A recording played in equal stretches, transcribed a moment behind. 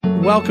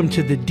Welcome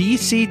to the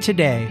DC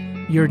Today,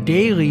 your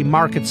daily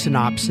market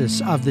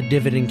synopsis of the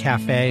Dividend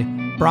Cafe,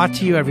 brought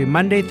to you every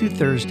Monday through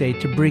Thursday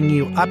to bring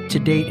you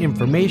up-to-date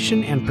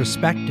information and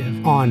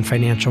perspective on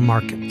financial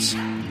markets.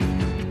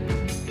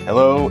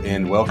 Hello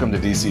and welcome to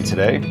DC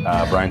Today.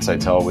 Brian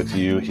Seitel with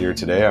you here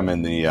today. I'm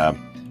in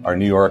our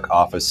New York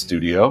office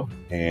studio,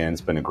 and it's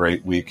been a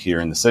great week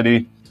here in the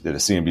city. Did a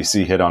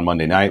CNBC hit on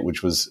Monday night,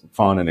 which was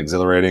fun and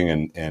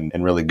exhilarating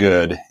and really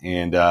good,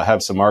 and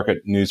have some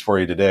market news for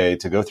you today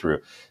to go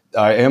through.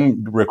 I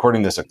am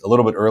recording this a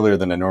little bit earlier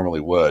than I normally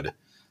would,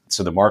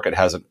 so the market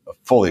hasn't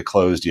fully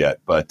closed yet,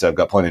 but I've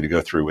got plenty to go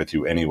through with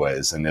you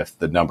anyways, and if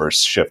the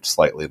numbers shift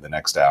slightly the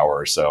next hour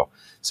or so,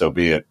 so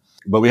be it.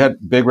 But we had a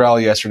big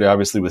rally yesterday,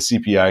 obviously, with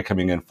CPI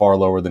coming in far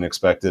lower than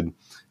expected,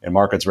 and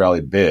markets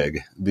rallied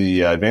big.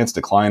 The advanced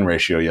decline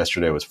ratio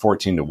yesterday was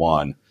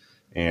 14-1.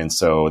 And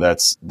so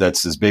that's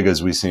as big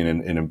as we've seen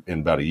in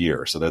about a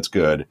year. So that's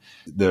good.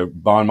 The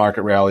bond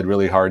market rallied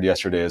really hard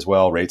yesterday as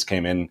well. Rates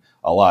came in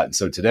a lot. And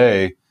so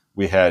today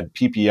we had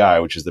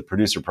PPI, which is the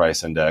producer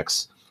price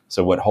index.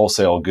 So what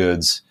wholesale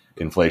goods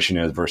inflation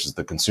is versus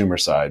the consumer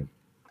side,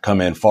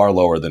 come in far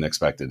lower than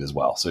expected as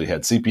well. So you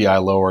had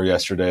CPI lower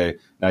yesterday.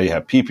 Now you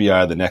have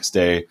PPI the next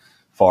day,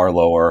 far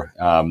lower.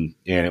 And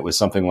it was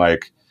something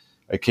like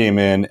it came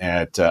in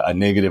at a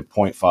negative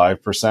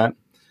 0.5%.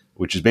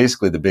 Which is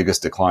basically the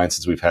biggest decline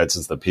we've had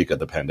since the peak of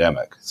the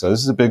pandemic. So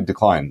this is a big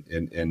decline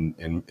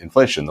in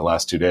inflation the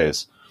last 2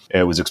 days.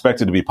 It was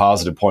expected to be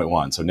positive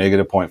 0.1, so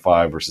negative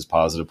 0.5 versus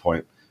positive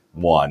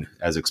 0.1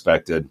 as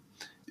expected.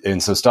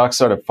 And so stocks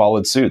sort of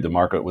followed suit. The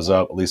market was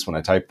up, at least when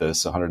I typed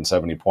this,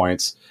 170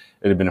 points.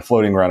 It had been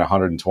floating around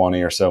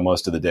 120 or so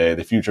most of the day.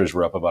 The futures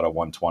were up about a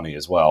 120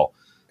 as well.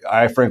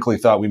 I frankly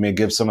thought we may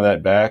give some of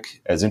that back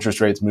as interest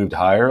rates moved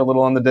higher a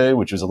little on the day,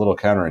 which is a little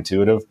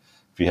counterintuitive.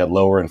 If you had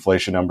lower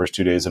inflation numbers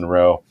 2 days in a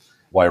row,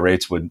 why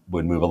rates would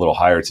move a little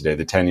higher today.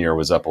 The 10-year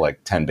was up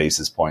like 10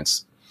 basis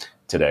points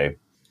today.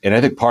 And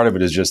I think part of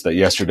it is just that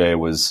yesterday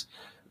was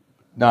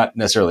not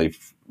necessarily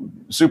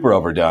super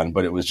overdone,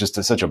 but it was just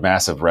such a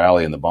massive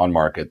rally in the bond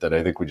market that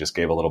I think we just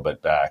gave a little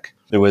bit back.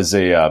 There was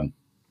an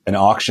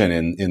auction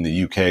in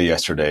the UK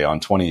yesterday on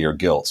 20-year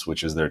gilts,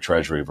 which is their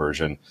treasury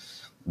version,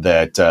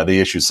 that they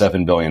issued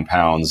 £7 billion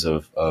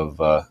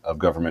of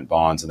government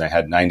bonds, and they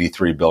had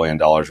 $93 billion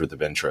worth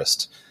of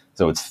interest.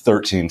 So it's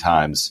 13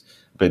 times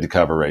bid to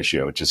cover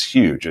ratio, which is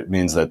huge. It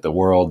means that the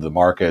world, the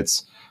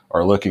markets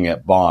are looking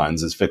at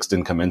bonds as fixed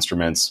income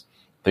instruments,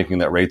 thinking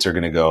that rates are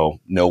going to go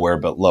nowhere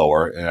but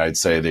lower. And I'd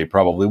say they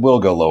probably will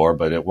go lower,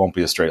 but it won't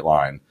be a straight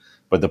line.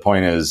 But the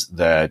point is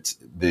that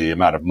the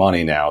amount of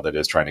money now that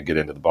is trying to get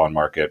into the bond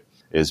market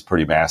is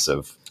pretty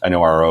massive. I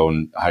know our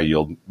own high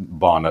yield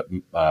bond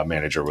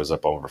manager was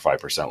up over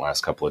 5%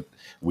 last couple of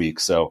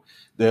weeks. So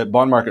the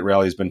bond market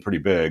rally has been pretty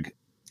big.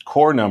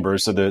 Core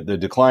numbers, so the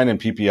decline in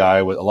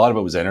PPI, a lot of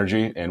it was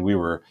energy, and we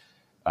were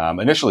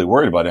initially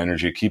worried about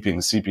energy keeping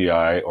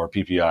CPI or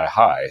PPI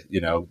high,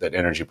 that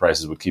energy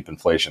prices would keep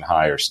inflation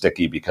high or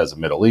sticky because of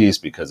Middle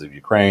East, because of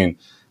Ukraine,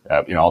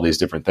 all these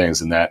different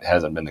things, and that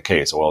hasn't been the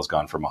case. Oil has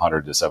gone from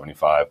 100 to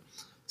 75.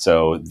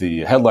 So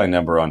the headline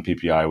number on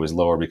PPI was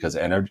lower because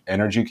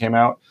energy came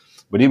out.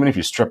 But even if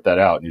you strip that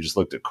out and you just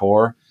looked at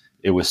core,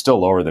 it was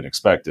still lower than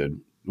expected.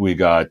 We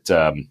got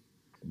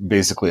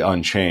basically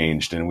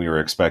unchanged, and we were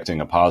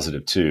expecting a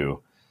positive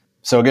 2.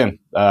 So again,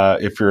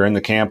 if you're in the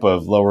camp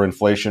of lower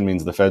inflation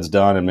means the Fed's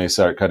done and may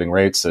start cutting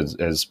rates,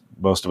 as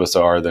most of us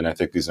are, then I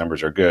think these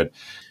numbers are good.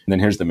 And then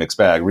here's the mixed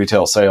bag.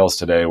 Retail sales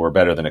today were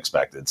better than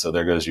expected. So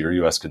there goes your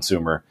U.S.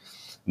 consumer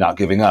not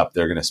giving up.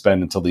 They're going to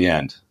spend until the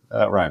end.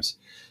 Rhymes.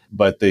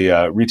 But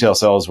the retail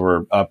sales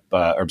were down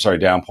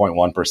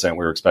 0.1%. We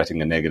were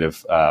expecting a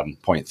negative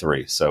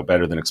 0.3, so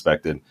better than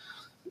expected.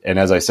 And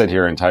as I said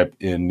here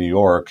in New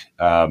York,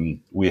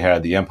 we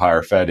had the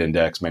Empire Fed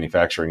Index,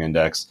 manufacturing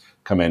index,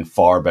 come in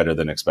far better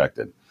than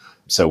expected.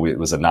 So it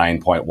was a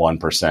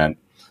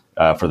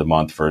 9.1% for the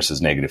month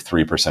versus negative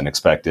 3%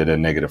 expected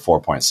and negative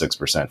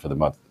 4.6% for the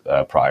month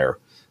prior.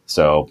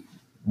 So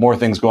more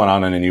things going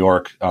on in New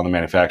York on the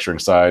manufacturing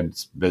side.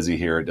 It's busy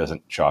here. It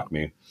doesn't shock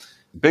me.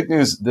 Big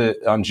news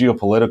on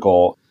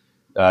geopolitical.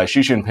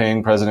 Xi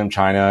Jinping, president of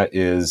China,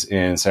 is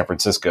in San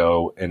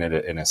Francisco in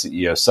a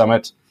CEO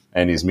summit,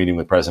 and he's meeting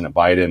with President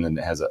Biden and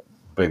has a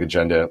big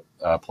agenda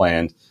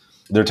planned.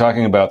 They're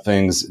talking about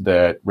things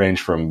that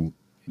range from,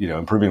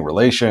 improving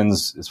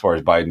relations as far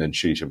as Biden and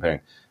Xi Jinping,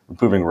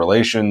 improving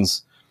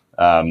relations,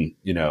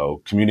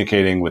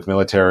 communicating with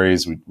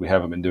militaries. We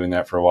haven't been doing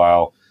that for a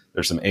while.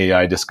 There's some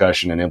AI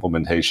discussion and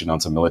implementation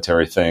on some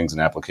military things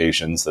and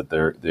applications that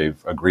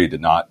they've agreed to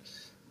not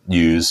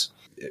use.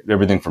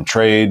 Everything from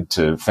trade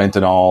to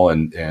fentanyl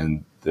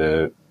and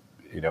the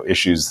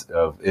issues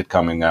of it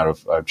coming out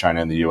of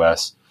China and the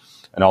U.S.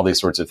 and all these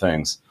sorts of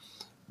things.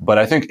 But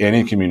I think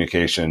any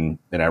communication,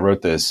 and I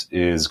wrote this,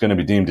 is going to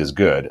be deemed as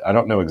good. I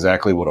don't know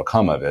exactly what will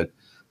come of it.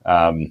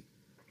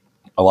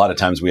 a lot of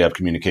times we have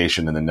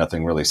communication and then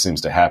nothing really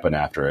seems to happen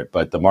after it.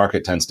 But the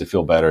market tends to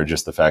feel better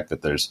just the fact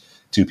that there's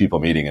two people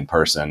meeting in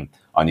person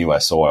on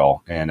U.S.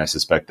 soil. And I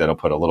suspect that'll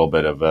put a little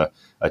bit of a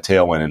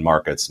tailwind in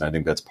markets. And I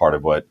think that's part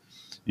of what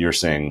you're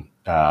seeing,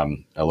 a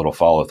little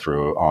follow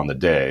through on the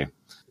day.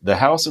 The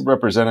House of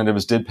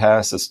Representatives did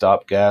pass a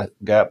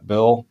stopgap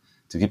bill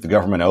to keep the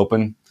government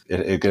open.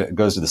 It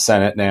goes to the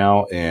Senate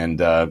now, and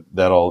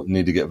that'll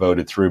need to get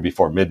voted through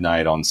before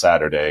midnight on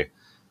Saturday.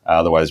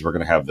 Otherwise, we're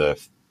going to have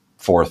the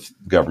fourth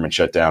government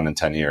shutdown in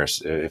 10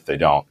 years if they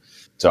don't.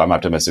 So I'm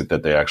optimistic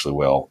that they actually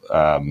will.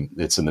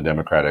 It's in the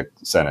Democratic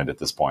Senate at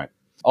this point.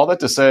 All that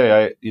to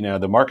say,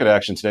 the market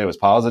action today was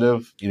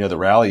positive. The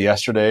rally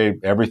yesterday,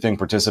 everything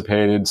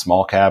participated.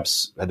 Small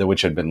caps,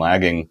 which had been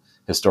lagging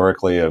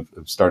historically, have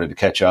started to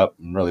catch up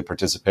and really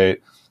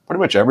participate. Pretty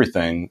much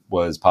everything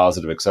was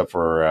positive except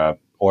for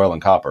oil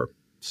and copper.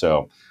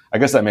 So I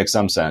guess that makes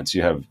some sense.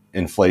 You have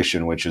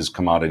inflation, which is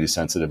commodity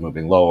sensitive,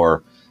 moving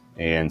lower,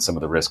 and some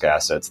of the risk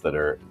assets that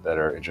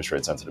are interest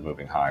rate sensitive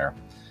moving higher.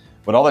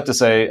 But all that to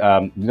say,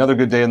 another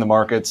good day in the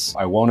markets.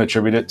 I won't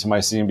attribute it to my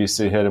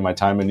CNBC hit and my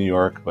time in New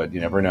York, but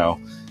you never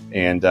know.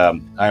 And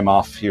I'm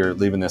off here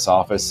leaving this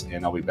office,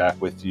 and I'll be back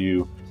with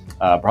you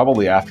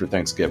probably after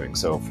Thanksgiving.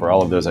 So for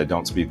all of those I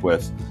don't speak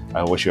with,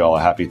 I wish you all a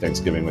happy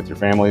Thanksgiving with your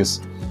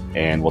families,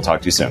 and we'll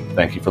talk to you soon.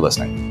 Thank you for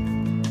listening.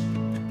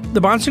 The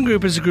Bahnsen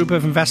Group is a group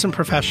of investment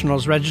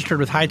professionals registered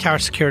with Hightower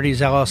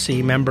Securities,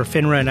 LLC, member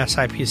FINRA and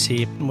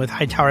SIPC, and with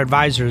Hightower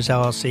Advisors,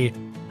 LLC,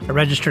 a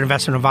registered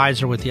investment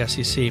advisor with the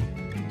SEC.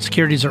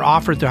 Securities are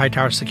offered through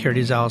Hightower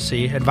Securities,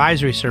 LLC.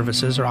 Advisory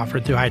services are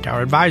offered through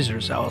Hightower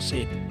Advisors,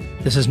 LLC.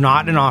 This is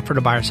not an offer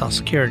to buy or sell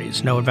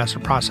securities. No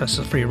investment process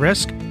is free of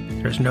risk.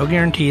 There is no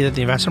guarantee that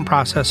the investment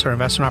process or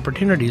investment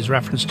opportunities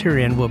referenced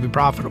herein will be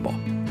profitable.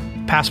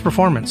 Past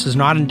performance is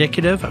not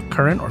indicative of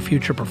current or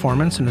future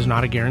performance and is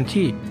not a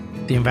guarantee.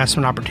 The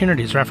investment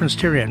opportunities referenced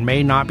herein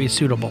may not be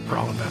suitable for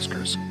all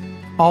investors.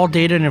 All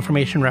data and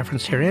information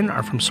referenced herein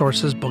are from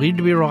sources believed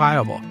to be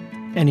reliable.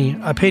 Any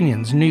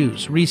opinions,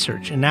 news,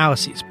 research,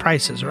 analyses,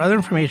 prices, or other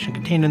information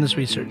contained in this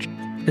research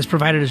is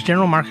provided as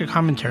general market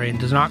commentary and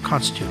does not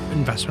constitute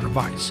investment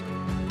advice.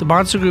 The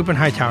Bahnsen Group and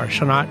Hightower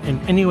shall not in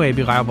any way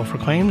be liable for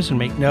claims and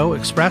make no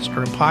expressed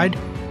or implied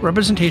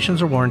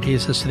representations or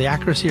warranties as to the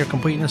accuracy or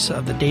completeness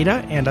of the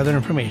data and other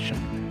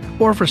information,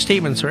 or for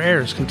statements or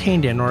errors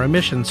contained in or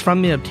omissions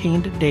from the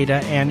obtained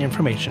data and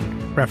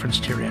information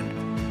referenced herein.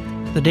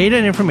 The data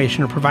and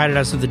information are provided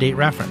as of the date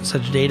referenced.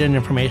 Such data and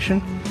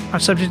information are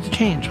subject to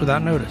change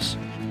without notice.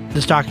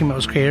 This document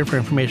was created for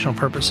informational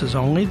purposes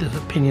only. The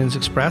opinions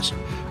expressed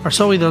are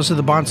solely those of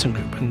the Bahnsen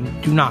Group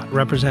and do not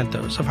represent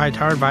those of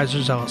Hightower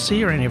Advisors,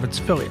 LLC, or any of its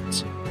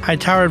affiliates.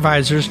 Hightower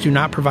Advisors do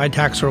not provide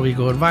tax or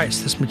legal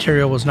advice. This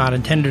material was not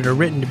intended or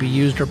written to be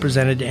used or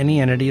presented to any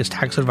entity as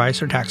tax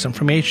advice or tax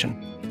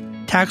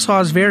information. Tax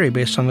laws vary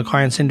based on the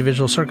client's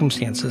individual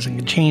circumstances and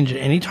can change at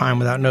any time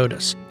without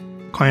notice.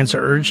 Clients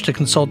are urged to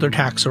consult their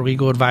tax or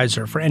legal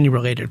advisor for any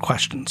related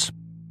questions.